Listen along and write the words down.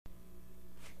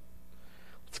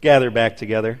gather back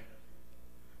together.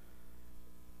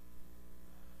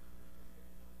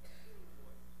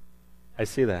 I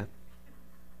see that.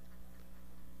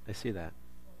 I see that.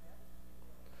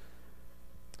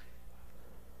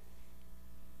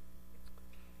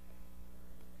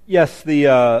 Yes,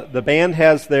 the band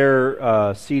has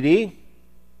their CD.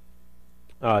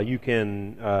 You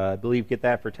can, I believe, get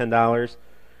that for $10.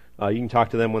 You can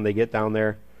talk to them when they get down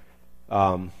there.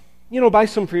 Buy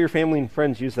some for your family and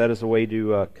friends. Use that as a way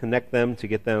to connect them, to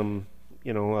get them,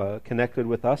 connected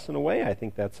with us in a way. I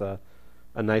think that's a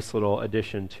nice little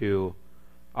addition to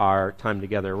our time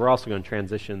together. We're also going to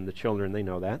transition the children. They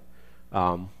know that.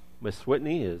 Miss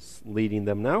Whitney is leading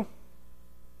them now.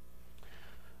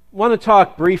 Want to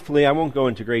talk briefly, I won't go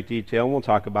into great detail, we'll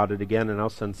talk about it again, and I'll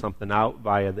send something out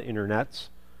via the internets.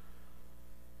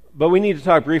 But we need to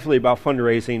talk briefly about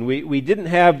fundraising. We didn't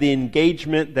have the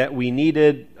engagement that we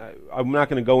needed. I'm not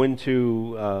going to go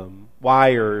into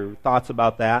why or thoughts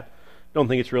about that. Don't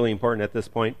think it's really important at this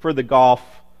point. For the golf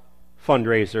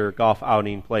fundraiser, golf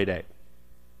outing play day.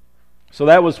 So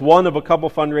that was one of a couple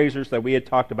fundraisers that we had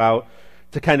talked about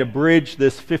to kind of bridge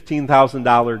this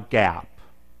 $15,000 gap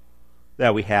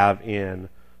that we have in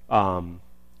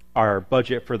our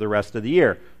budget for the rest of the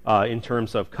year in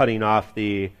terms of cutting off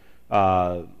the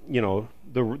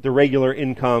regular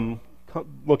income,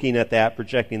 looking at that,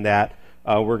 projecting that,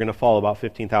 we're going to fall about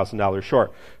 $15,000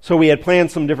 short. So we had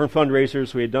planned some different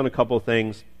fundraisers. We had done a couple of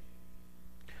things.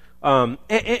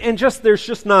 There's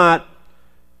just not,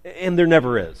 and there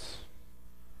never is,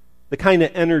 the kind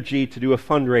of energy to do a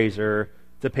fundraiser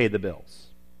to pay the bills.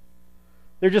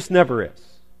 There just never is.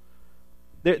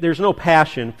 There's no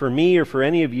passion for me or for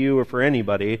any of you or for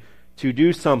anybody to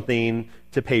do something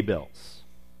to pay bills.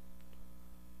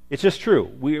 It's just true.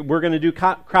 We're going to do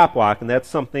crop walk, and that's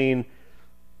something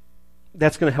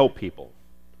that's going to help people.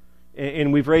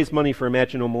 And we've raised money for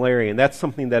Imagine No Malaria, and that's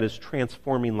something that is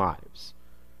transforming lives.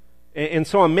 And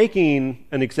so I'm making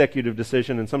an executive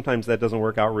decision, and sometimes that doesn't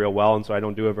work out real well, and so I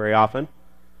don't do it very often.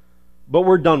 But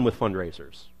we're done with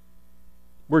fundraisers.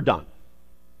 We're done.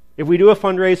 If we do a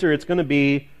fundraiser, it's going to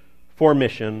be for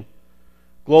mission,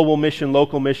 global mission,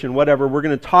 local mission, whatever. We're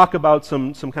going to talk about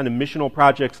some kind of missional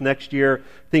projects next year,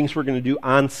 things we're going to do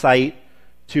on site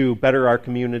to better our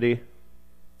community.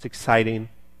 It's exciting.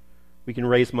 We can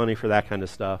raise money for that kind of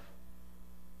stuff.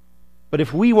 But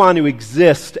if we want to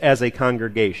exist as a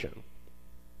congregation,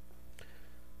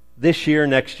 this year,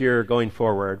 next year, going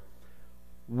forward,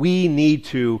 we need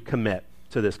to commit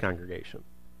to this congregation.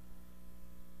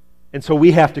 And so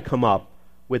we have to come up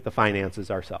with the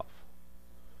finances ourselves.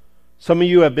 Some of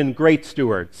you have been great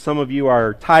stewards. Some of you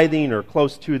are tithing or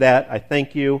close to that. I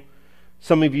thank you.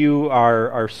 Some of you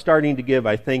are starting to give.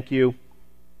 I thank you.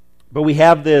 But we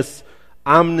have this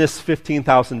ominous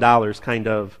 $15,000 kind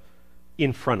of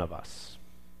in front of us.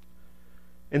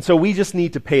 And so we just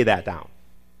need to pay that down.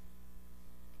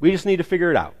 We just need to figure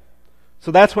it out.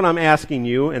 So that's what I'm asking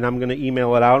you, and I'm going to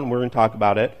email it out, and we're going to talk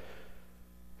about it.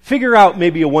 Figure out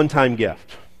maybe a one-time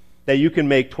gift that you can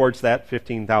make towards that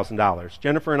 $15,000.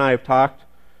 Jennifer and I have talked.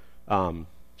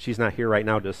 She's not here right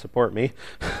now to support me,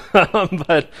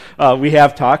 but we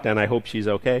have talked, and I hope she's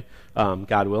okay,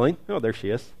 God willing. Oh, there she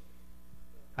is.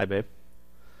 Hi, babe.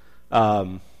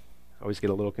 Always get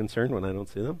a little concerned when I don't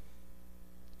see them.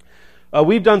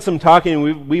 We've done some talking,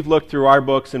 and we've looked through our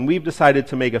books, and we've decided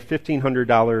to make a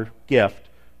 $1,500 gift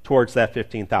towards that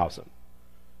 $15,000. So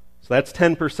that's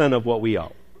 10% of what we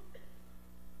owe.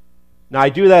 Now, I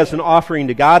do that as an offering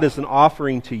to God, as an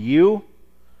offering to you,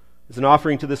 as an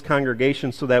offering to this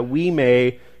congregation, so that we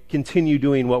may continue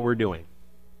doing what we're doing.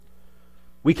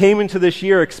 We came into this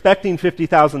year expecting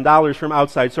 $50,000 from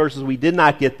outside sources. We did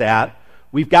not get that.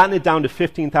 We've gotten it down to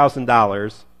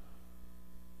 $15,000.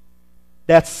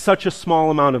 That's such a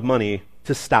small amount of money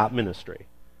to stop ministry.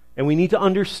 And we need to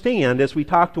understand, as we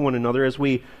talk to one another, as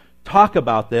we talk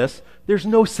about this, there's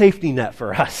no safety net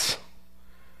for us.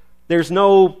 There's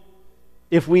no,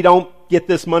 if we don't get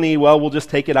this money, well, we'll just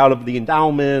take it out of the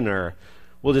endowment, or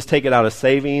we'll just take it out of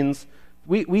savings.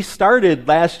 We started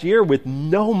last year with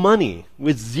no money,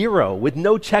 with zero, with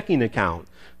no checking account,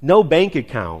 no bank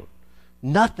account,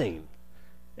 nothing.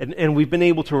 And we've been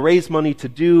able to raise money to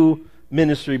do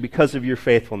ministry because of your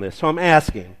faithfulness. So I'm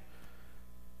asking,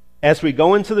 as we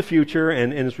go into the future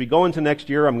and as we go into next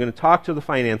year, I'm going to talk to the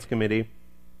finance committee.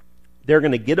 They're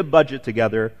going to get a budget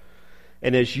together.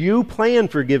 And as you plan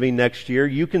for giving next year,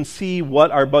 you can see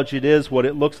what our budget is, what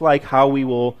it looks like, how we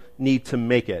will need to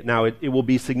make it. Now, it will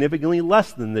be significantly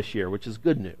less than this year, which is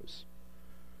good news.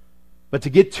 But to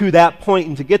get to that point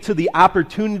and to get to the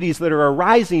opportunities that are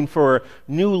arising for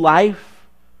new life,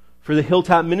 for the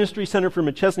Hilltop Ministry Center, for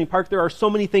McChesney Park. There are so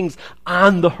many things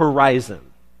on the horizon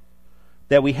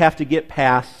that we have to get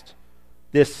past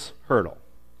this hurdle,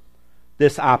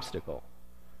 this obstacle.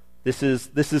 This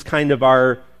is kind of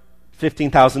our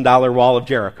 $15,000 wall of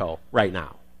Jericho right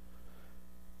now.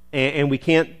 And we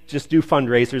can't just do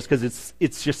fundraisers because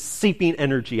it's just seeping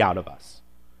energy out of us.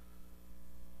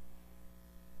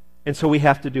 And so we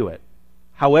have to do it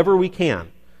however we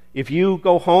can. If you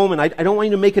go home, and I don't want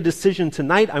you to make a decision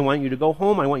tonight. I want you to go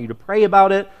home. I want you to pray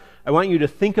about it. I want you to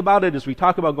think about it as we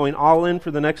talk about going all in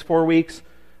for the next 4 weeks.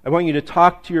 I want you to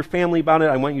talk to your family about it.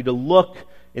 I want you to look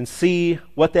and see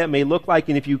what that may look like.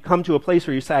 And if you come to a place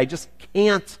where you say, I just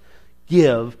can't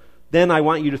give, then I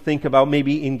want you to think about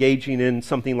maybe engaging in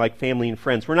something like family and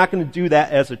friends. We're not going to do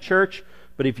that as a church,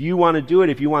 but if you want to do it,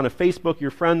 if you want to Facebook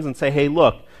your friends and say, hey,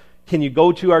 look, can you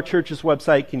go to our church's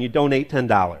website? Can you donate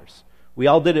 $10? We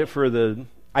all did it for the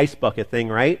ice bucket thing,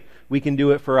 right? We can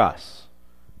do it for us.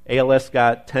 ALS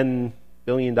got $10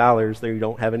 billion there you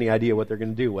don't have any idea what they're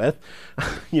going to do with.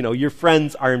 Your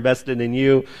friends are invested in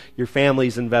you. Your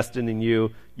family's invested in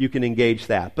you. You can engage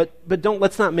that. But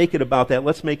let's not make it about that.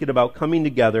 Let's make it about coming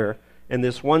together and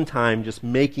this one time just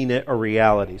making it a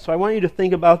reality. So I want you to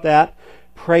think about that,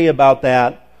 pray about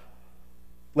that.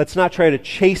 Let's not try to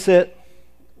chase it.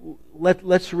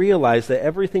 Let's realize that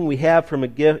everything we have from a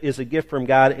gift is a gift from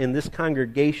God, and this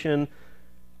congregation,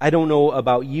 I don't know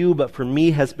about you, but for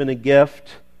me has been a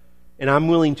gift, and I'm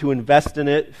willing to invest in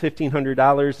it.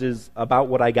 $1,500 is about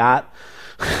what I got,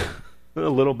 a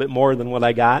little bit more than what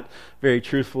I got, very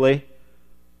truthfully.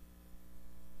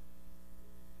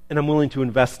 And I'm willing to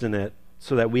invest in it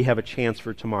so that we have a chance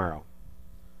for tomorrow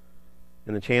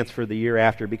and the chance for the year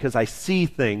after, because I see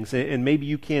things, and maybe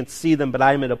you can't see them, but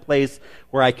I'm at a place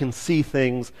where I can see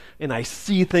things, and I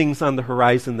see things on the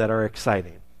horizon that are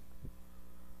exciting.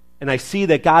 And I see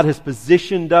that God has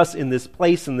positioned us in this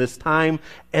place, in this time,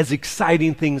 as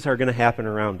exciting things are going to happen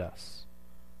around us.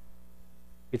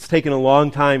 It's taken a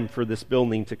long time for this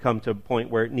building to come to a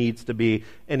point where it needs to be,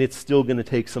 and it's still going to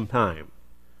take some time.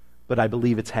 But I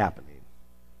believe it's happening.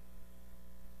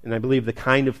 And I believe the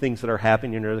kind of things that are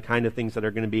happening are the kind of things that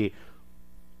are going to be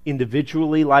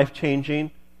individually life-changing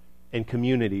and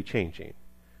community-changing.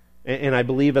 And I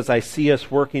believe as I see us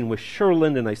working with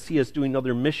Sherland and I see us doing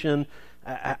other mission,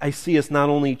 I see us not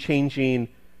only changing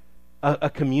a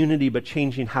community, but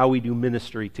changing how we do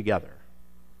ministry together.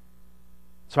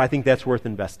 So I think that's worth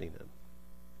investing in.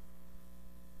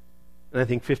 And I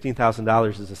think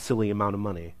 $15,000 is a silly amount of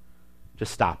money to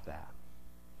stop that.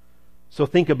 So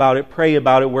think about it, pray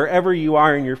about it, wherever you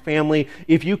are in your family.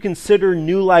 If you consider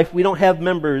New Life, we don't have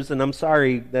members, and I'm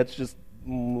sorry, that's just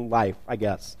life, I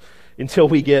guess, until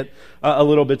we get a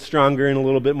little bit stronger and a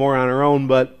little bit more on our own.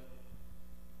 But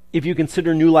if you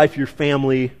consider New Life your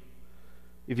family,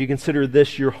 if you consider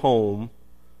this your home,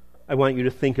 I want you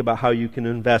to think about how you can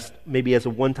invest maybe as a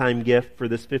one-time gift for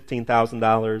this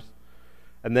 $15,000,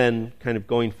 and then kind of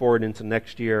going forward into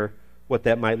next year, what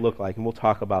that might look like, and we'll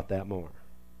talk about that more.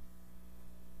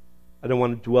 I don't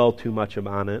want to dwell too much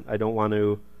on it. I don't want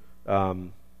to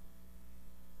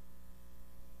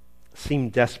seem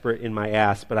desperate in my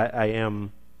ask, but I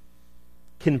am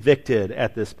convicted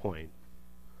at this point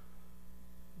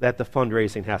that the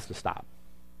fundraising has to stop.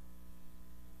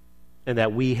 And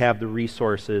that we have the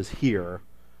resources here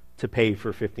to pay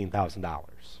for $15,000.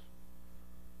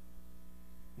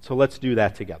 So let's do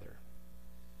that together.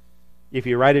 If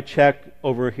you write a check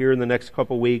over here in the next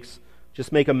couple weeks,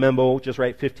 just make a memo, just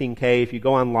write $15K. If you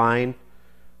go online,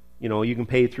 you can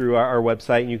pay through our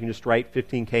website, and you can just write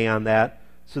 $15K on that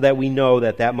so that we know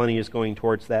that that money is going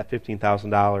towards that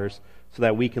 $15,000 so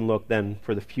that we can look then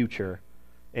for the future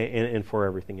and for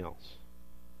everything else.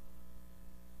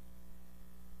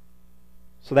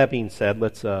 So that being said,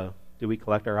 let's, did we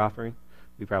collect our offering?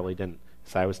 We probably didn't,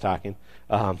 so I was talking.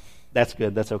 That's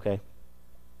good, that's okay.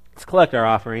 Let's collect our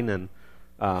offering, and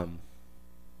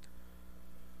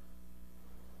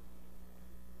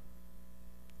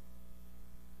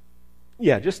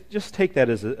just take that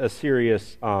as a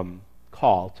serious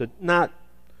call to not,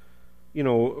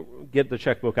 get the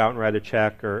checkbook out and write a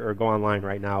check or go online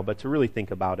right now, but to really think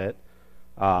about it,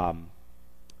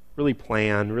 really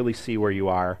plan, really see where you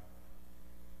are,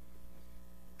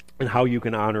 and how you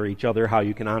can honor each other, how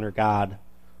you can honor God,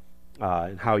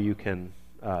 and how you can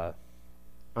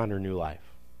honor New Life.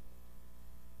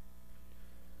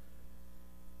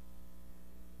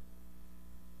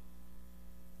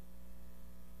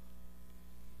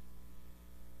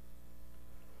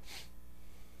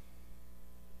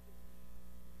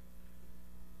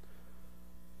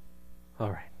 All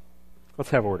right.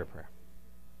 Let's have a word of prayer.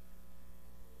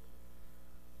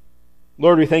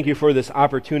 Lord, we thank you for this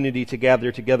opportunity to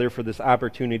gather together, for this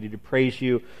opportunity to praise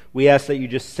you. We ask that you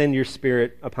just send your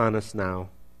Spirit upon us now,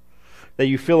 that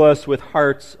you fill us with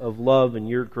hearts of love and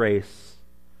your grace,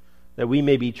 that we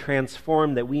may be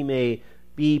transformed, that we may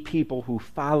be people who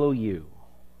follow you.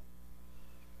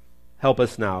 Help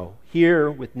us now,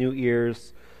 hear with new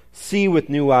ears, see with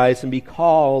new eyes, and be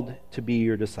called to be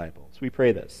your disciples. We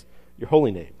pray this in your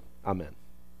holy name. Amen.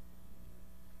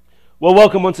 Well,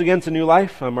 welcome once again to New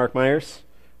Life. I'm Mark Myers.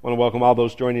 I want to welcome all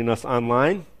those joining us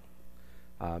online.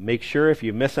 Make sure if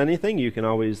you miss anything, you can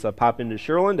always pop into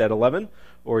Sherland at 11,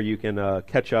 or you can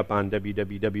catch up on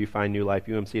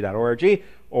www.findnewlifeumc.org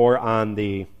or on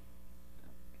the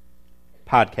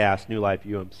podcast New Life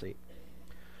UMC.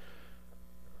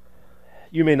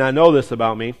 You may not know this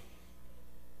about me,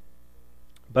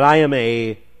 but I am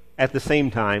at the same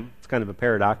time, it's kind of a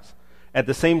paradox, at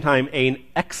the same time an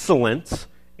excellent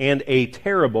and a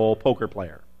terrible poker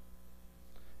player.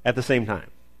 At the same time.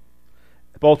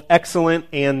 Both excellent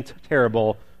and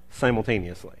terrible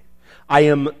simultaneously. I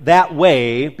am that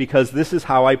way because this is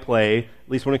how I play, at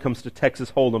least when it comes to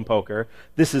Texas Hold'em poker.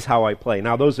 This is how I play.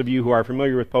 Now, those of you who are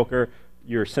familiar with poker,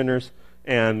 you're sinners,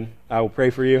 and I will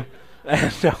pray for you.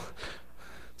 And so,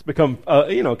 it's become,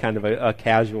 kind of a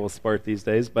casual sport these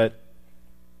days, but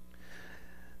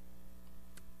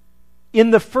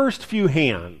in the first few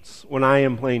hands, when I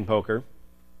am playing poker,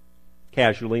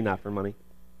 casually, not for money,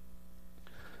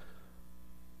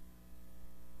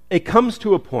 it comes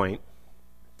to a point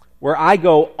where I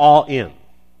go all in.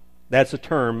 That's a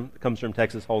term that comes from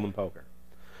Texas Hold'em poker.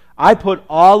 I put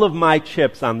all of my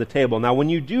chips on the table. Now, when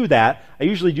you do that, I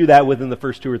usually do that within the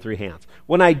first 2 or 3 hands.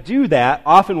 When I do that,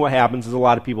 often what happens is a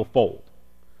lot of people fold.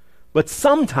 But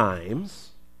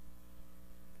sometimes,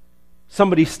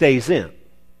 somebody stays in.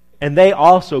 And they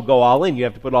also go all in. You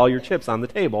have to put all your chips on the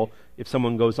table if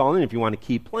someone goes all in, if you want to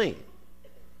keep playing.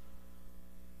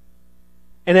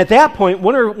 And at that point,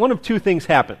 one of two things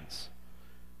happens.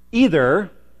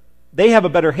 Either they have a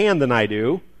better hand than I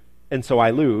do, and so I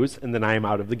lose, and then I am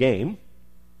out of the game.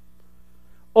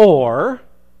 Or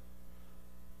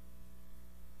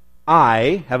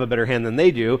I have a better hand than they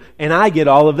do, and I get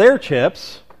all of their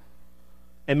chips,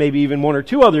 and maybe even 1 or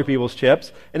 2 other people's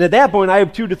chips. And at that point, I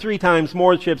have 2 to 3 times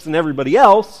more chips than everybody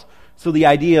else. So the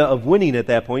idea of winning at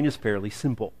that point is fairly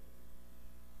simple.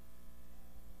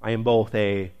 I am both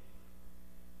a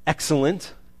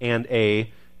excellent and a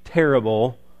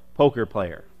terrible poker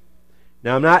player.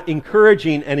 Now, I'm not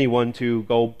encouraging anyone to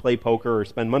go play poker or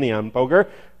spend money on poker.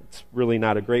 It's really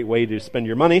not a great way to spend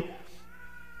your money.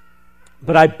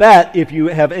 But I bet if you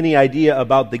have any idea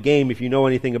about the game, if you know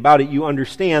anything about it, you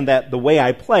understand that the way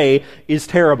I play is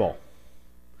terrible.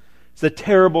 It's a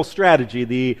terrible strategy.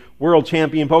 The world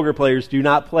champion poker players do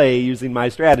not play using my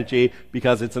strategy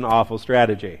because it's an awful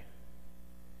strategy.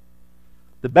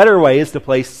 The better way is to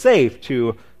play safe,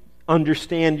 to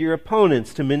understand your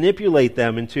opponents, to manipulate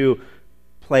them, and to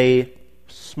play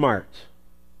smart.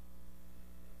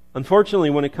 Unfortunately,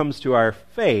 when it comes to our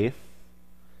faith,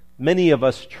 many of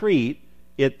us treat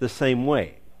it the same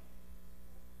way.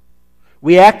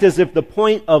 We act as if the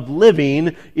point of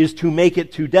living is to make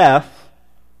it to death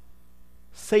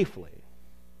safely.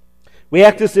 We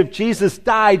act as if Jesus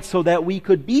died so that we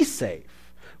could be safe.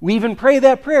 We even pray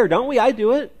that prayer, don't we? I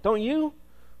do it, don't you?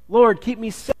 Lord, keep me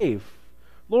safe.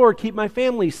 Lord, keep my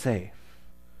family safe.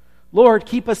 Lord,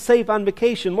 keep us safe on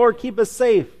vacation. Lord, keep us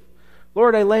safe.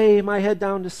 Lord, I lay my head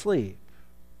down to sleep.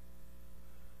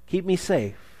 Keep me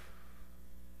safe.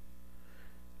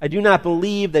 I do not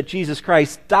believe that Jesus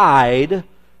Christ died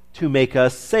to make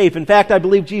us safe. In fact, I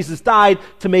believe Jesus died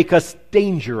to make us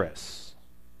dangerous.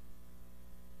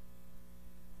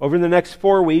 Over the next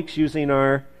 4 weeks, using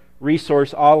our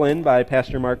resource All In by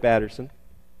Pastor Mark Batterson,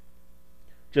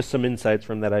 just some insights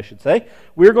from that, I should say,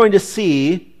 we're going to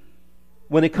see,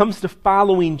 when it comes to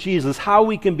following Jesus, how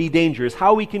we can be dangerous,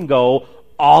 how we can go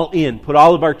all in, put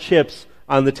all of our chips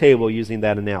on the table, using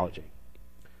that analogy.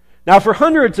 Now, for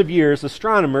hundreds of years,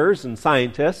 astronomers and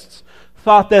scientists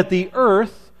thought that the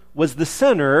Earth was the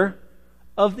center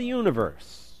of the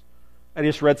universe. I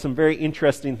just read some very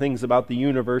interesting things about the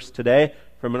universe today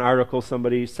from an article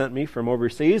somebody sent me from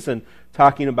overseas, and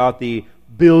talking about the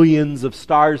billions of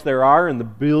stars there are and the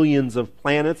billions of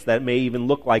planets that may even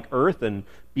look like Earth and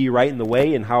be right in the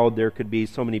way, and how there could be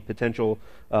so many potential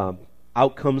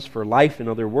outcomes for life in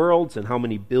other worlds, and how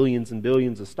many billions and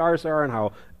billions of stars there are, and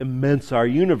how immense our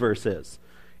universe is.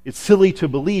 It's silly to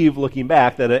believe, looking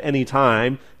back, that at any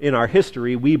time in our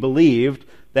history we believed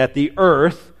that the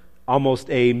Earth, almost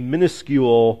a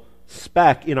minuscule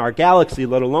speck in our galaxy,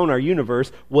 let alone our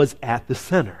universe, was at the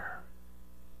center.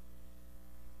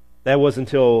 That was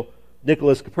until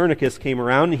Nicholas Copernicus came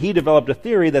around, and he developed a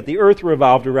theory that the earth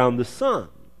revolved around the sun.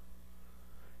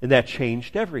 And that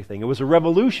changed everything. It was a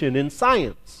revolution in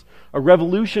science, a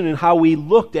revolution in how we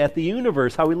looked at the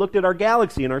universe, how we looked at our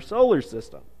galaxy and our solar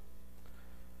system.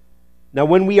 Now,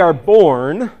 when we are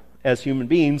born as human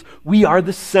beings, we are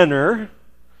the center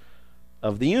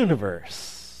of the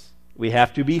universe. We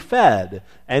have to be fed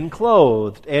and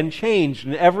clothed and changed,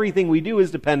 and everything we do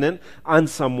is dependent on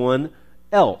someone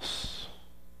else.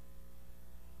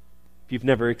 If you've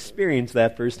never experienced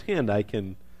that firsthand, I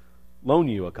can loan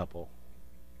you a couple.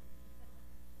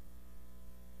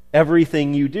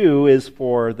 Everything you do is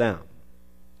for them.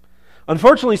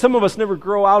 Unfortunately, some of us never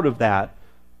grow out of that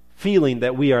feeling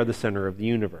that we are the center of the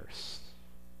universe.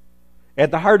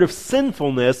 At the heart of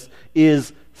sinfulness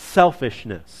is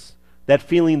selfishness, that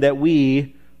feeling that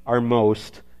we are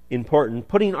most important,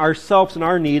 putting ourselves and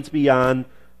our needs beyond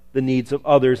the needs of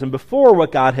others and before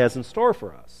what God has in store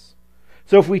for us.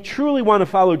 So if we truly want to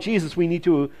follow Jesus, we need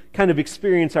to kind of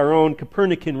experience our own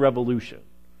Copernican revolution,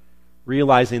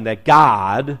 realizing that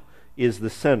God is the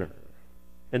center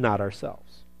and not ourselves.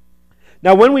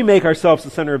 Now, when we make ourselves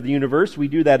the center of the universe, we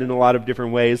do that in a lot of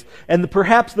different ways, and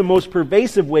perhaps the most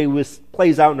pervasive way this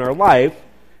plays out in our life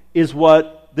is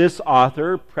what this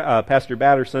author, Pastor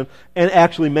Batterson, and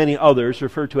actually many others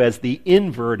refer to as the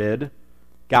inverted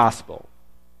gospel.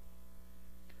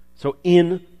 So,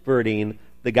 inverting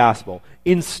the gospel.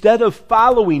 Instead of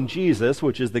following Jesus,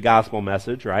 which is the gospel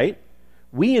message, right?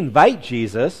 We invite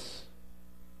Jesus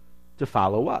to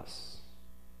follow us.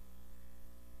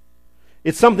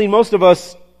 It's something most of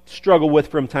us struggle with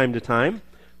from time to time.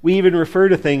 We even refer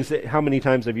to things that, how many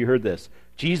times have you heard this?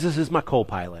 Jesus is my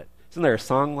co-pilot. Isn't there a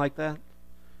song like that?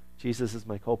 Jesus is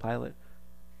my co-pilot.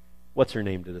 What's her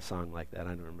name did a song like that? I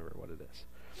don't remember what it is.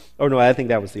 Oh no, I think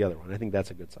that was the other one. I think that's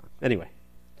a good song. Anyway.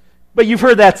 But you've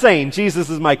heard that saying, Jesus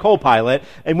is my co-pilot.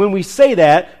 And when we say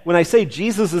that, when I say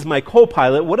Jesus is my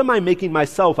co-pilot, what am I making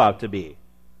myself out to be?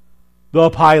 The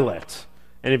pilot.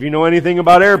 And if you know anything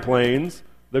about airplanes,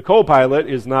 the co-pilot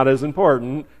is not as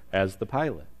important as the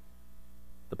pilot.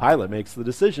 The pilot makes the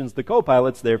decisions. The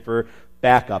co-pilot's there for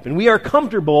backup. And we are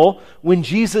comfortable when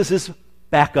Jesus is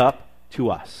backup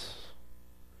to us.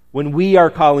 When we are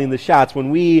calling the shots,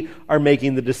 when we are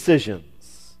making the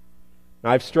decisions.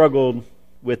 Now, I've struggled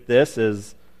with this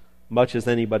as much as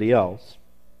anybody else.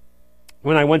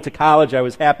 When I went to college, I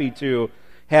was happy to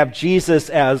have Jesus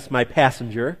as my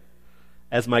passenger,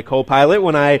 as my co-pilot.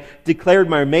 When I declared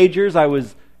my majors, I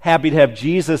was happy to have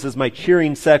Jesus as my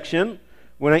cheering section.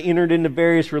 When I entered into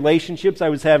various relationships, I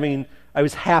was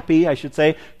happy, I should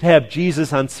say, to have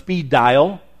Jesus on speed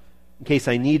dial in case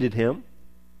I needed him.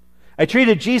 I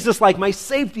treated Jesus like my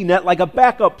safety net, like a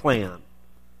backup plan.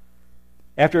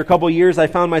 After a couple of years, I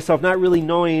found myself not really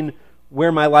knowing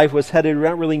where my life was headed,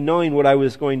 not really knowing what I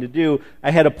was going to do.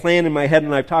 I had a plan in my head,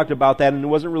 and I've talked about that, and it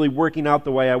wasn't really working out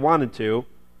the way I wanted to.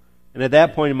 And at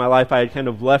that point in my life, I had kind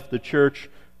of left the church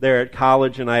there at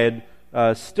college, and I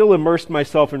had still immersed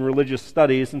myself in religious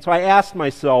studies. And so I asked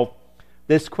myself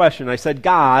this question. I said,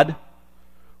 God,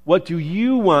 what do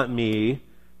you want me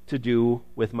to do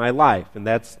with my life? And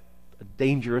that's a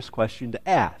dangerous question to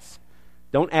ask.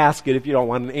 Don't ask it if you don't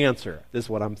want an answer. This is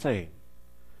what I'm saying.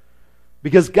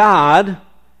 Because God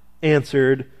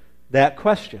answered that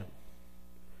question.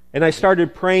 And I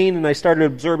started praying, and I started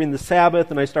observing the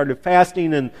Sabbath, and I started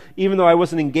fasting, and even though I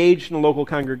wasn't engaged in a local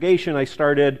congregation, I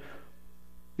started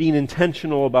being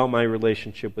intentional about my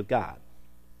relationship with God.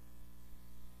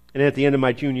 And at the end of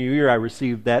my junior year, I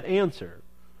received that answer,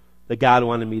 that God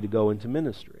wanted me to go into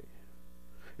ministry.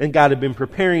 And God had been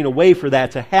preparing a way for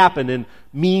that to happen, and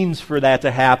means for that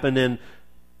to happen, and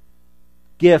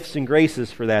gifts and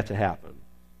graces for that to happen.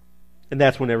 And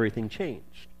that's when everything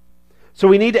changed. So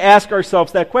we need to ask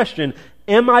ourselves that question,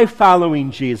 am I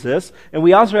following Jesus? And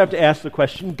we also have to ask the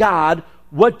question, God,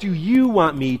 what do you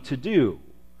want me to do?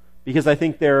 Because I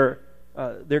think they're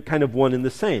kind of one and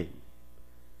the same.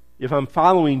 If I'm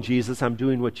following Jesus, I'm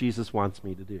doing what Jesus wants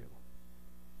me to do.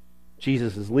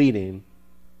 Jesus is leading,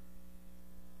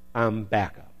 I'm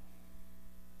backup.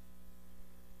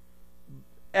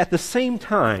 At the same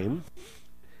time,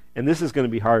 and this is going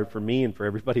to be hard for me and for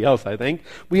everybody else, I think,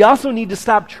 we also need to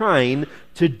stop trying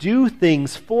to do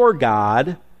things for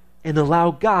God and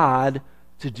allow God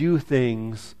to do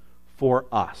things for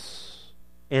us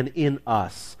and in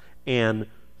us and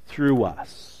through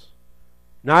us.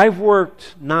 Now, I've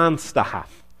worked nonstop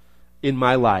in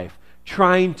my life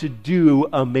trying to do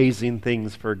amazing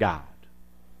things for God.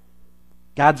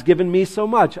 God's given me so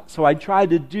much, so I try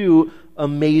to do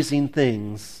amazing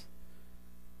things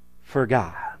for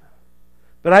God.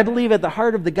 But I believe at the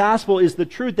heart of the gospel is the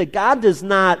truth that God does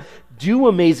not do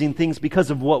amazing things because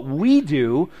of what we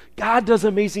do. God does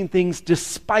amazing things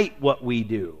despite what we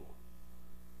do.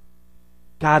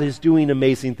 God is doing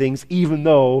amazing things even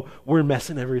though we're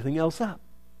messing everything else up.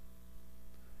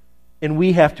 And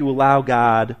we have to allow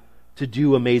God to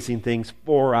do amazing things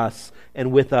for us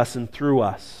and with us and through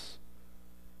us.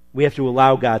 We have to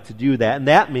allow God to do that. And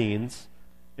that means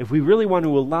if we really want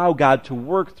to allow God to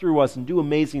work through us and do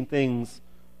amazing things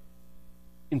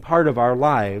in part of our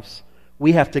lives,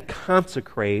 we have to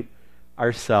consecrate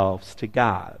ourselves to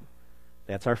God.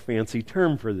 That's our fancy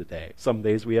term for the day. Some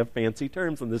days we have fancy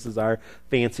terms, and this is our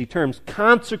fancy terms.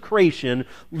 Consecration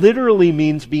literally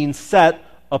means being set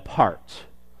apart.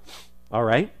 All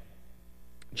right?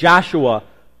 Joshua,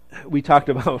 we talked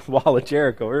about Wall of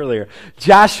Jericho earlier.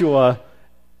 Joshua,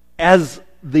 as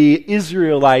the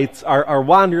Israelites are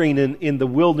wandering in the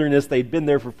wilderness, they'd been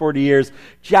there for 40 years.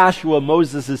 Joshua,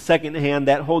 Moses' second hand,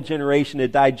 that whole generation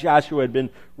had died. Joshua had been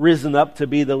risen up to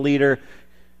be the leader.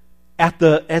 At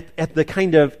the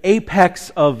kind of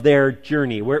apex of their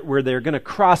journey, where they're going to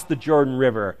cross the Jordan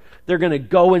River, they're going to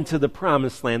go into the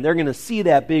Promised Land, they're going to see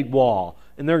that big wall,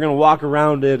 and they're going to walk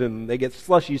around it, and they get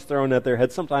slushies thrown at their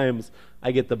heads. Sometimes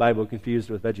I get the Bible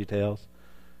confused with VeggieTales.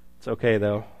 It's okay,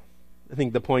 though. I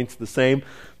think the point's the same.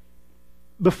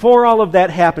 Before all of that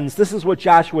happens, this is what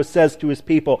Joshua says to his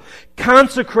people: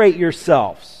 consecrate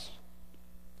yourselves,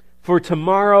 for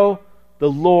tomorrow the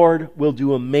Lord will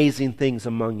do amazing things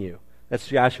among you. That's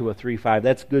Joshua 3:5.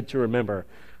 That's good to remember.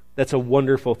 That's a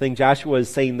wonderful thing. Joshua is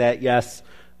saying that, yes,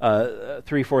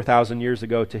 4,000 years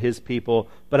ago to his people,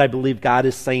 but I believe God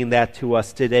is saying that to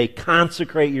us today.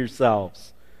 Consecrate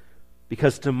yourselves,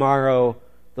 because tomorrow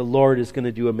the Lord is going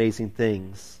to do amazing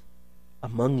things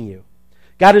among you.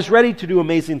 God is ready to do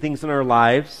amazing things in our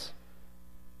lives,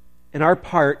 and our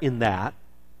part in that,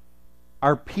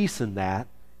 our piece in that,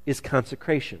 is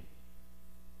consecration.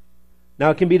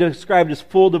 Now, it can be described as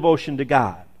full devotion to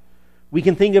God. We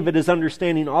can think of it as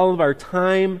understanding all of our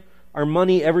time, our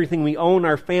money, everything we own,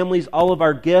 our families, all of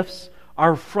our gifts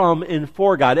are from and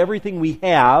for God. Everything we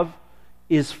have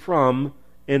is from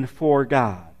and for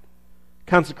God.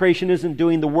 Consecration isn't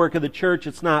doing the work of the church.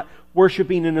 It's not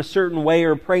worshiping in a certain way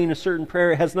or praying a certain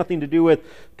prayer. It has nothing to do with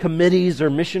committees or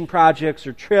mission projects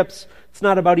or trips. It's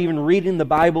not about even reading the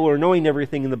Bible or knowing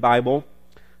everything in the Bible.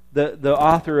 The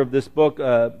author of this book,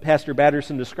 Pastor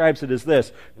Batterson, describes it as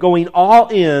this: going all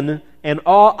in and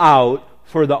all out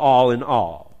for the all in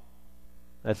all.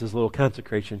 That's his little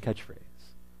consecration catchphrase.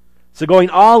 So going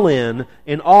all in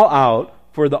and all out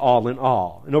for the all in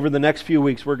all. And over the next few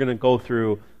weeks, we're going to go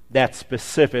through that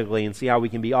specifically and see how we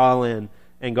can be all in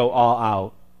and go all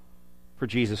out for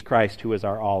Jesus Christ, who is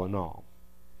our all in all.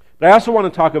 But I also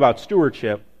want to talk about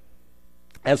stewardship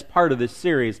as part of this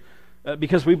series,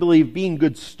 because we believe being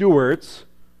good stewards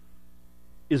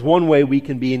is one way we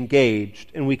can be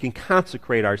engaged and we can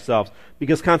consecrate ourselves.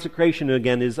 Because consecration,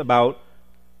 again, is about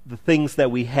the things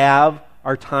that we have,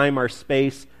 our time, our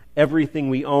space, everything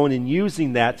we own, and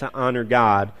using that to honor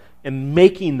God and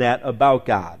making that about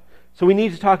God. So we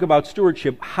need to talk about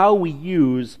stewardship, how we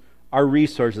use our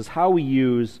resources, how we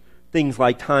use things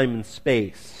like time and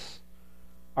space,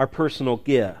 our personal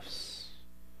gifts,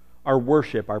 our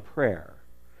worship, our prayer.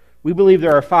 We believe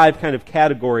there are 5 kind of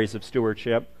categories of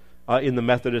stewardship in the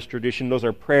Methodist tradition. Those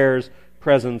are prayers,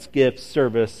 presence, gifts,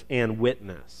 service, and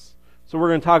witness. So we're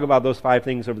going to talk about those 5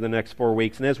 things over the next 4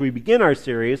 weeks. And as we begin our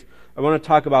series, I want to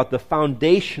talk about the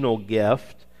foundational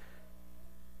gift,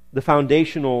 the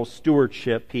foundational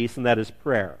stewardship piece, and that is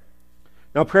prayer.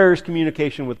 Now, prayer is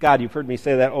communication with God. You've heard me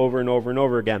say that over and over and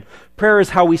over again. Prayer is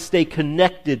how we stay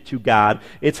connected to God.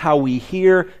 It's how we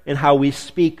hear and how we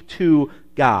speak to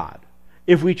God.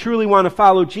 If we truly want to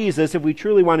follow Jesus, if we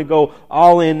truly want to go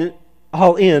all in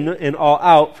and all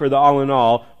out for the all in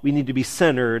all, we need to be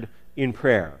centered in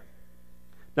prayer.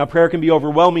 Now, prayer can be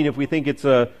overwhelming if we think it's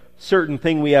a certain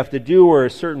thing we have to do or a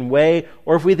certain way,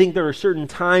 or if we think there are certain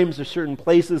times or certain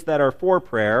places that are for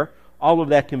prayer. All of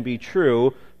that can be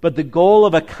true, but the goal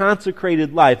of a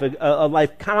consecrated life, a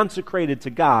life consecrated to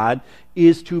God,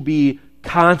 is to be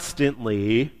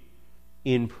constantly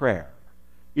in prayer,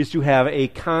 is to have a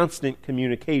constant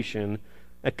communication,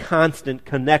 a constant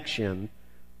connection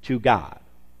to God.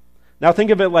 Now think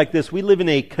of it like this. We live in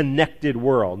a connected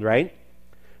world, right?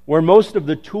 Where most of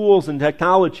the tools and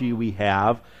technology we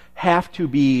have to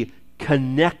be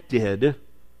connected,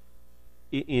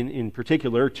 in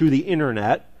particular, to the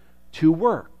internet to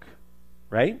work,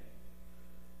 right?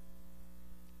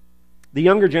 The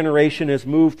younger generation has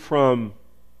moved from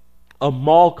a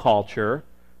mall culture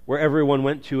where everyone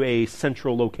went to a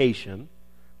central location,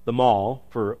 the mall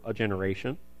for a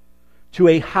generation, to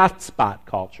a hotspot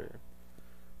culture.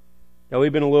 Now,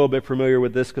 we've been a little bit familiar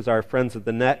with this because our friends at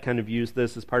the Net kind of use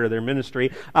this as part of their ministry.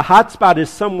 A hotspot is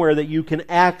somewhere that you can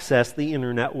access the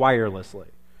internet wirelessly,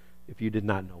 if you did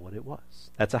not know what it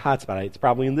was. That's a hotspot. It's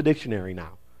probably in the dictionary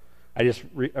now. I just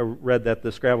read that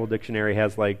the Scrabble dictionary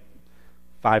has like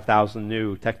 5,000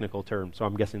 new technical terms, so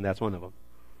I'm guessing that's one of them,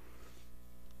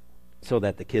 so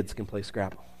that the kids can play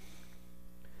Scrabble.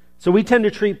 So we tend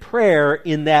to treat prayer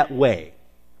in that way.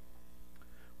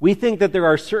 We think that there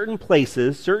are certain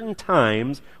places, certain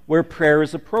times where prayer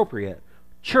is appropriate.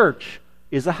 Church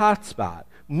is a hotspot.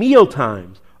 Meal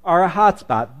times are a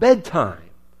hotspot. Bedtime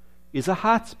is a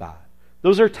hotspot.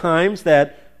 Those are times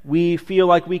that we feel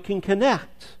like we can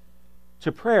connect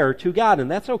to prayer, to God,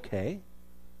 and that's okay.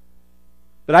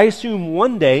 But I assume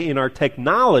one day in our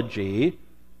technology,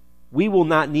 we will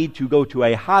not need to go to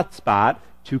a hotspot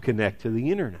to connect to the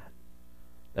internet.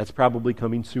 That's probably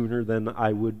coming sooner than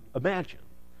I would imagine.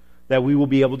 That we will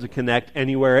be able to connect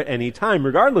anywhere at any time,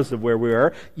 regardless of where we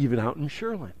are, even out in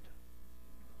Sherland,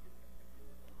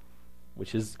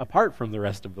 which is apart from the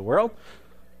rest of the world.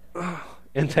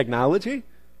 And technology,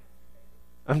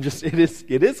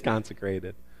 it is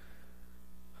consecrated.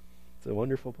 It's a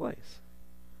wonderful place.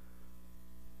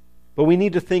 But we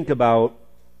need to think about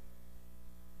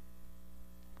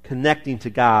connecting to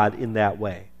God in that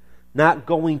way. Not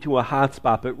going to a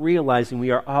hotspot, but realizing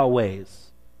we are always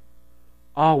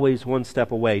one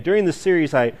step away. During this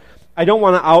series, I don't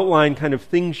want to outline kind of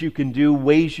things you can do,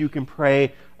 ways you can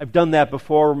pray. I've done that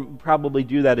before, probably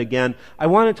do that again. I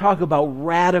want to talk about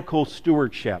radical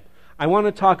stewardship. I want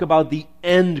to talk about the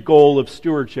end goal of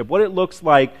stewardship, what it looks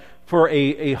like for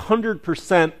a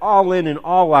 100% all in and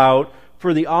all out,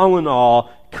 for the all in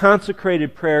all,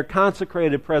 consecrated prayer,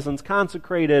 consecrated presence,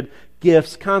 consecrated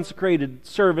gifts, consecrated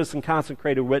service, and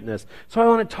consecrated witness. So I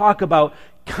want to talk about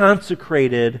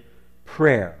consecrated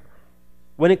prayer.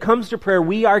 When it comes to prayer,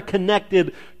 we are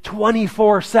connected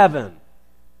 24/7.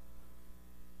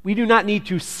 We do not need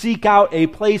to seek out a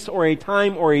place or a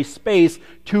time or a space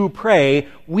to pray.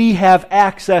 We have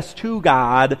access to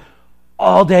God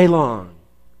all day long.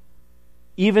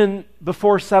 Even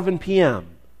before 7 p.m.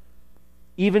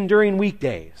 Even during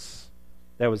weekdays.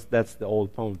 That's the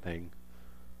old phone thing.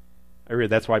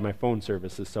 That's why my phone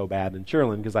service is so bad in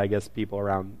Sherland, because I guess people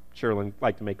around Sherland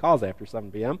like to make calls after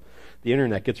 7 p.m. The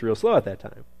internet gets real slow at that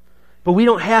time. But we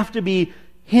don't have to be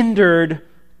hindered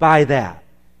by that.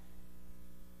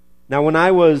 Now, when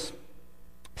I was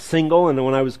single and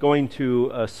when I was going to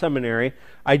a seminary,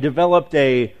 I developed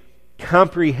a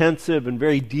comprehensive and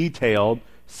very detailed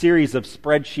series of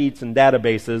spreadsheets and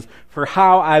databases for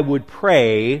how I would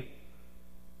pray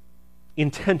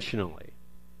intentionally.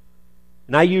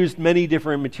 And I used many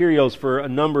different materials for a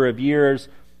number of years,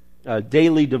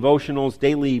 daily devotionals,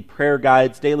 daily prayer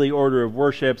guides, daily order of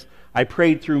worships. I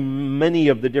prayed through many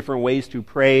of the different ways to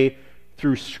pray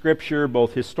through Scripture,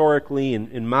 both historically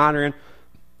and modern.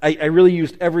 I really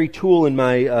used every tool in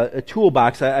my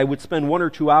toolbox. I would spend 1 or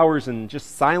 2 hours in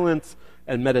just silence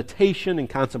and meditation and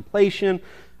contemplation.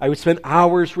 I would spend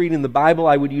hours reading the Bible.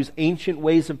 I would use ancient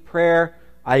ways of prayer.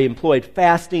 I employed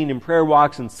fasting and prayer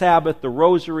walks and Sabbath, the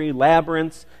rosary,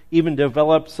 labyrinths, even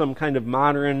developed some kind of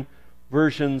modern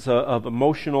versions of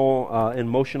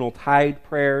emotional tide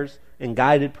prayers and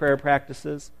guided prayer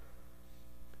practices.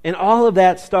 And all of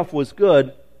that stuff was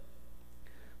good,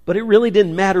 but it really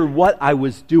didn't matter what I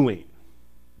was doing.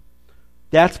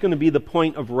 That's going to be the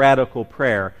point of radical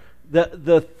prayer.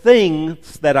 The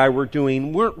things that I were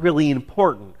doing weren't really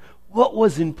important. What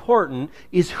was important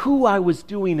is who I was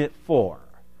doing it for.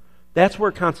 That's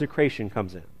where consecration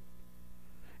comes in.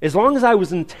 As long as I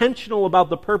was intentional about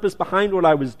the purpose behind what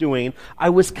I was doing, I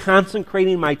was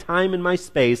consecrating my time and my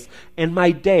space and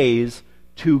my days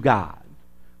to God.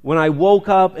 When I woke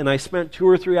up and I spent 2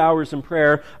 or 3 hours in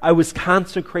prayer, I was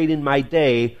consecrating my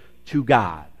day to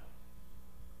God.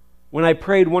 When I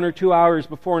prayed 1 or 2 hours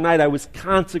before night, I was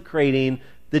consecrating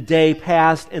the day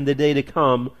past and the day to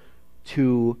come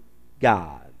to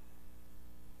God.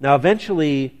 Now,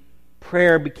 eventually,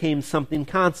 prayer became something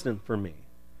constant for me.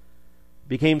 It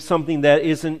became something that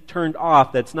isn't turned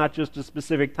off, that's not just a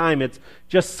specific time, it's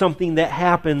just something that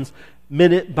happens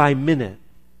minute by minute.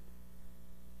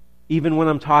 Even when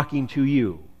I'm talking to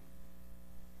you.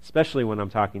 Especially when I'm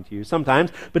talking to you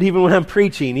sometimes, but even when I'm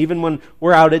preaching, even when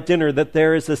we're out at dinner, that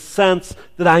there is a sense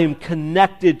that I am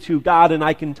connected to God and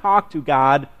I can talk to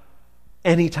God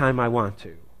anytime I want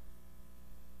to.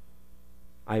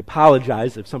 I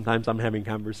apologize if sometimes I'm having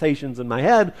conversations in my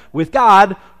head with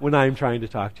God when I'm trying to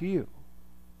talk to you.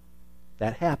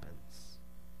 That happens.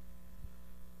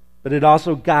 But it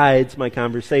also guides my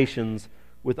conversations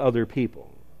with other people.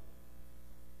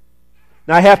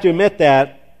 Now, I have to admit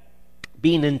that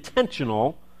Being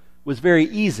intentional was very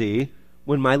easy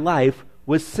when my life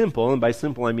was simple, and by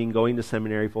simple I mean going to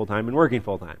seminary full-time and working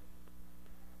full-time.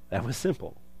 That was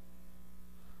simple.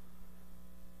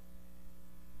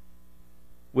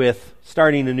 With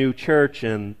starting a new church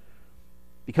and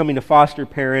becoming a foster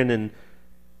parent and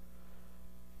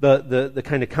the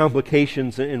kind of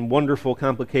complications and wonderful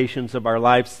complications of our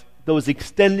lives, those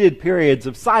extended periods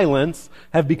of silence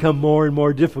have become more and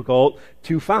more difficult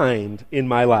to find in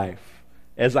my life,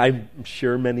 as I'm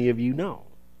sure many of you know.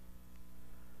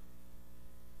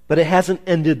 But it hasn't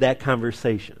ended that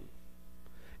conversation.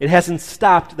 It hasn't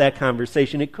stopped that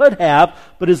conversation. It could have,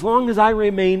 but as long as I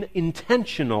remain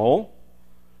intentional,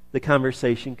 the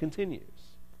conversation continues.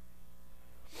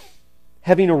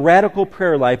 Having a radical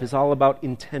prayer life is all about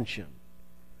intention.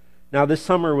 Now, this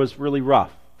summer was really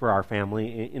rough for our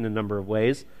family in a number of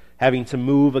ways. Having to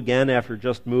move again after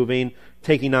just moving,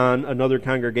 taking on another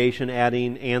congregation,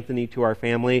 adding Anthony to our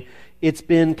family. It's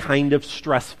been kind of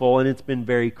stressful and it's been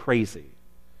very crazy.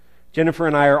 Jennifer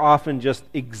and I are often just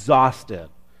exhausted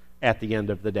at the end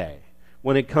of the day.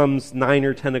 When it comes 9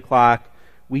 or 10 o'clock,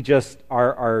 we just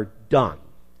are done.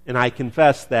 And I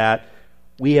confess that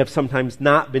we have sometimes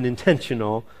not been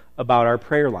intentional about our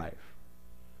prayer life.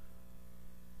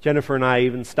 Jennifer and I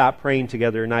even stopped praying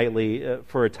together nightly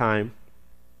for a time.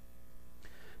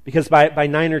 Because by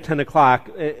 9 or 10 o'clock,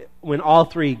 when all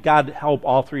three, God help,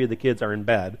 all three of the kids are in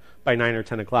bed by 9 or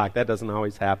 10 o'clock. That doesn't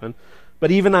always happen.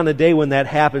 But even on a day when that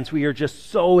happens, we are just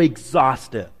so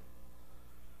exhausted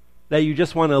that you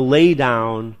just want to lay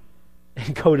down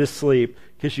and go to sleep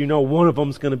because you know one of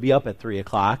them's going to be up at 3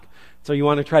 o'clock. So you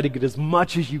want to try to get as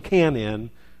much as you can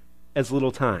in as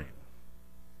little time.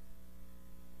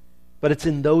 But it's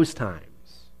in those times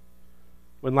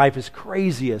when life is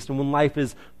craziest and when life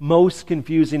is most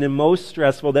confusing and most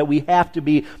stressful that we have to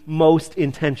be most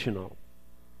intentional.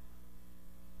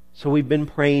 So we've been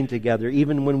praying together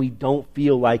even when we don't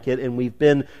feel like it, and we've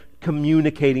been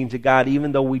communicating to God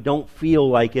even though we don't feel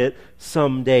like it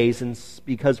some days, and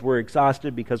because we're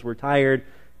exhausted, because we're tired,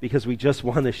 because we just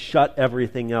want to shut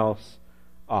everything else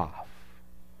off.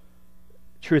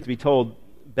 Truth be told,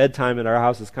 bedtime at our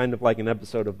house is kind of like an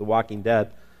episode of The Walking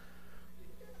Dead.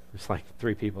 There's like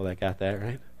 3 people that got that,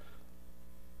 right?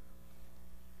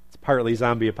 It's partly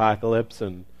zombie apocalypse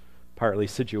and partly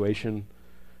situation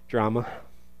drama.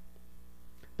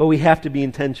 But we have to be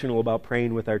intentional about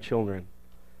praying with our children.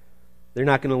 They're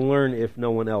not going to learn if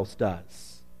no one else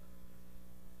does.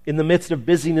 In the midst of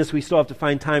busyness, we still have to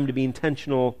find time to be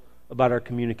intentional about our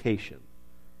communication.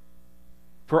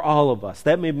 For all of us,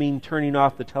 that may mean turning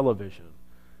off the television.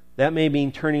 That may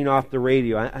mean turning off the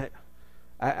radio.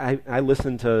 I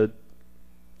listen to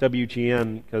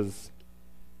WGN because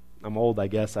I'm old, I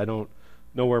guess. I don't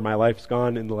know where my life's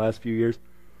gone in the last few years.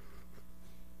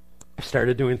 I've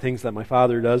started doing things that my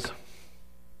father does,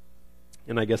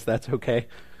 and I guess that's okay.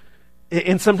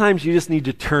 And sometimes you just need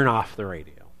to turn off the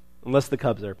radio, unless the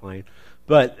Cubs are playing.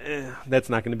 But that's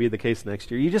not going to be the case next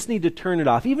year. You just need to turn it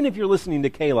off. Even if you're listening to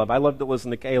Caleb. I love to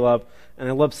listen to Caleb, and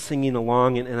I love singing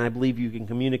along, and I believe you can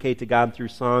communicate to God through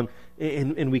song,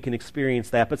 and we can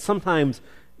experience that. But sometimes,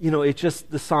 it's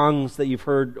just the songs that you've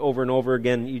heard over and over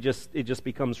again, it just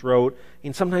becomes rote.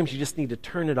 And sometimes you just need to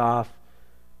turn it off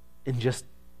and just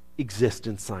exist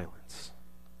in silence.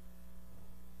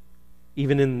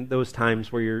 Even in those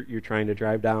times where you're trying to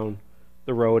drive down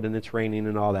the road and it's raining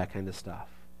and all that kind of stuff.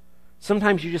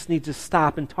 Sometimes you just need to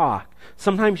stop and talk.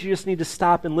 Sometimes you just need to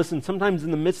stop and listen. Sometimes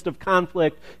in the midst of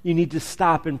conflict, you need to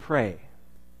stop and pray.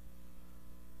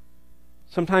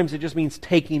 Sometimes it just means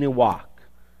taking a walk,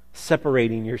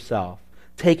 separating yourself,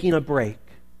 taking a break.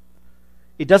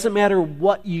 It doesn't matter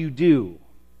what you do.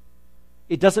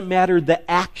 It doesn't matter the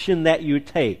action that you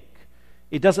take.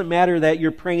 It doesn't matter that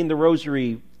you're praying the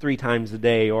rosary 3 times a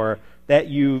day, or that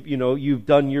you've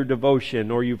done your devotion,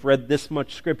 or you've read this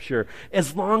much scripture.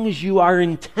 As long as you are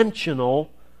intentional,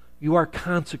 you are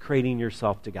consecrating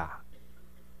yourself to God.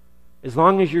 As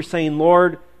long as you're saying,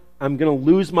 Lord, I'm going to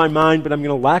lose my mind, but I'm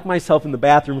going to lock myself in the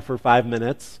bathroom for 5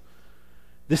 minutes.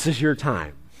 This is your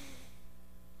time.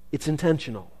 It's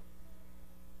intentional.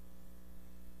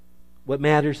 What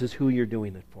matters is who you're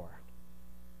doing it for.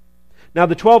 Now,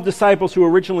 the 12 disciples who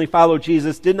originally followed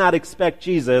Jesus did not expect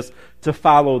Jesus to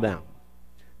follow them.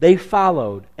 They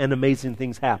followed, and amazing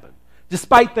things happened,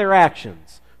 despite their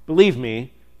actions. Believe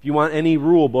me, if you want any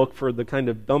rule book for the kind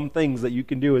of dumb things that you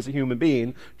can do as a human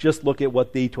being, just look at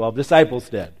what the 12 disciples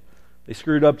did. They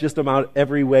screwed up just about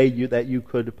every way that you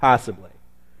could possibly.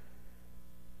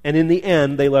 And in the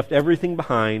end, they left everything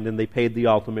behind, and they paid the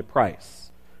ultimate price.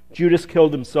 Judas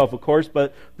killed himself, of course,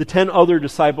 but the 10 other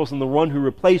disciples and the one who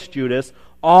replaced Judas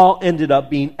all ended up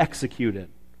being executed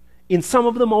in some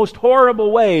of the most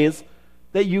horrible ways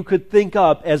that you could think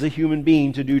up as a human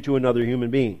being to do to another human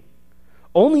being.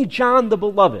 Only John the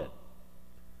Beloved,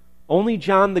 only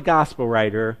John the Gospel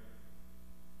writer,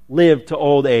 lived to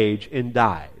old age and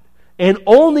died. And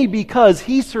only because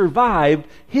he survived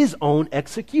his own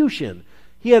execution.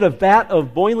 He had a vat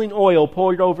of boiling oil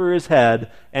poured over his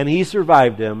head, and he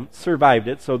survived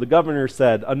it. So the governor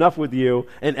said, "Enough with you,"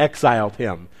 and exiled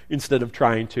him instead of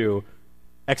trying to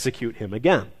execute him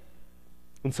again.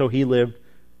 And so he lived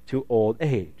to old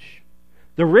age.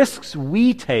 The risks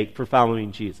we take for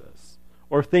following Jesus,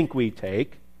 or think we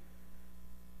take,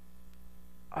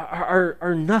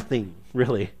 are nothing,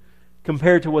 really,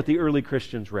 compared to what the early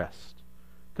Christians risked,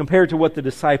 compared to what the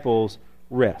disciples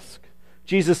risked.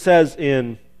 Jesus says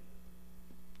in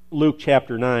Luke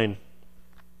chapter 9,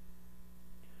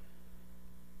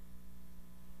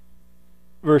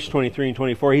 verse 23 and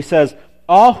 24, he says,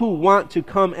 "All who want to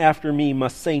come after me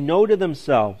must say no to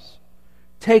themselves,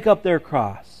 take up their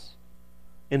cross,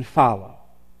 and follow."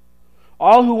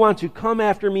 All who want to come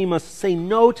after me must say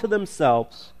no to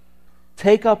themselves,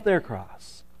 take up their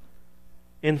cross,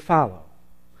 and follow.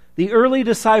 The early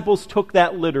disciples took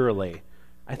that literally.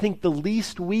 I think the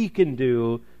least we can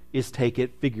do is take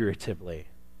it figuratively.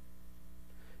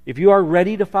 If you are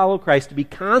ready to follow Christ, to be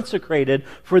consecrated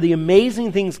for the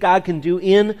amazing things God can do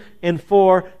in and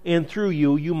for and through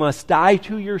you, you must die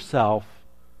to yourself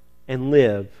and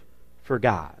live for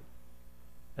God.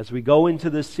 As we go into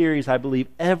this series, I believe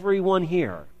everyone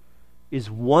here is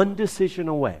one decision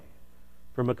away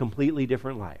from a completely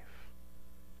different life.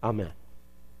 Amen.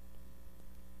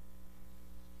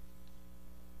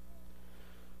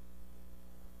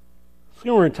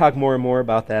 So we're going to talk more and more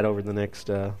about that over the next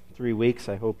 3 weeks.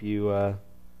 I hope you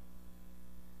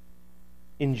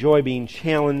enjoy being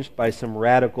challenged by some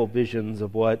radical visions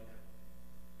of what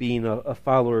being a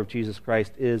follower of Jesus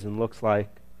Christ is and looks like.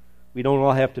 We don't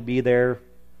all have to be there.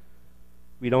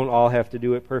 We don't all have to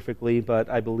do it perfectly, but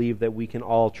I believe that we can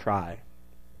all try.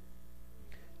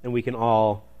 And we can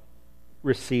all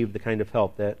receive the kind of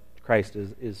help that Christ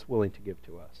is willing to give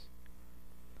to us.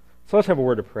 So let's have a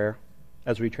word of prayer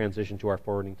as we transition to our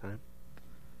forwarding time.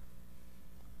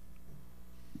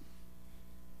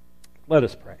 Let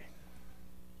us pray.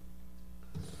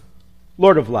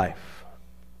 Lord of life,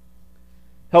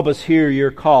 help us hear your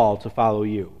call to follow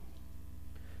you.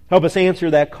 Help us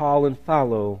answer that call and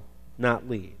follow, not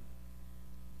lead.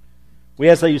 We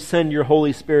ask that you send your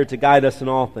Holy Spirit to guide us in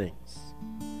all things.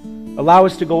 Allow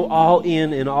us to go all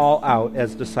in and all out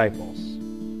as disciples.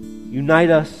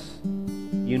 Unite us.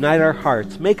 Unite our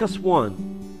hearts. Make us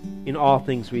one in all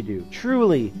things we do.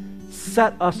 Truly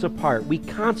set us apart. We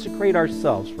consecrate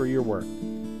ourselves for your work.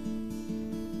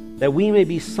 That we may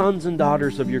be sons and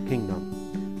daughters of your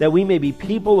kingdom. That we may be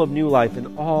people of new life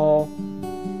and all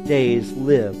days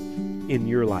live in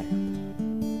your life.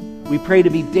 We pray to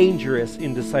be dangerous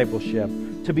in discipleship,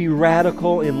 to be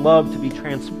radical in love, to be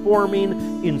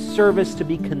transforming in service, to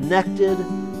be connected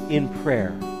in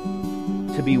prayer,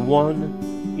 to be one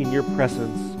in your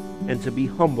presence, and to be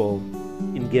humble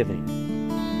in giving.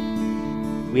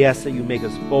 We ask that you make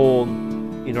us bold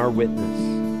in our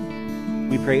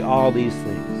witness. We pray all these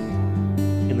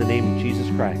things in the name of Jesus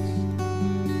Christ,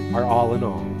 our all in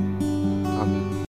all. Amen.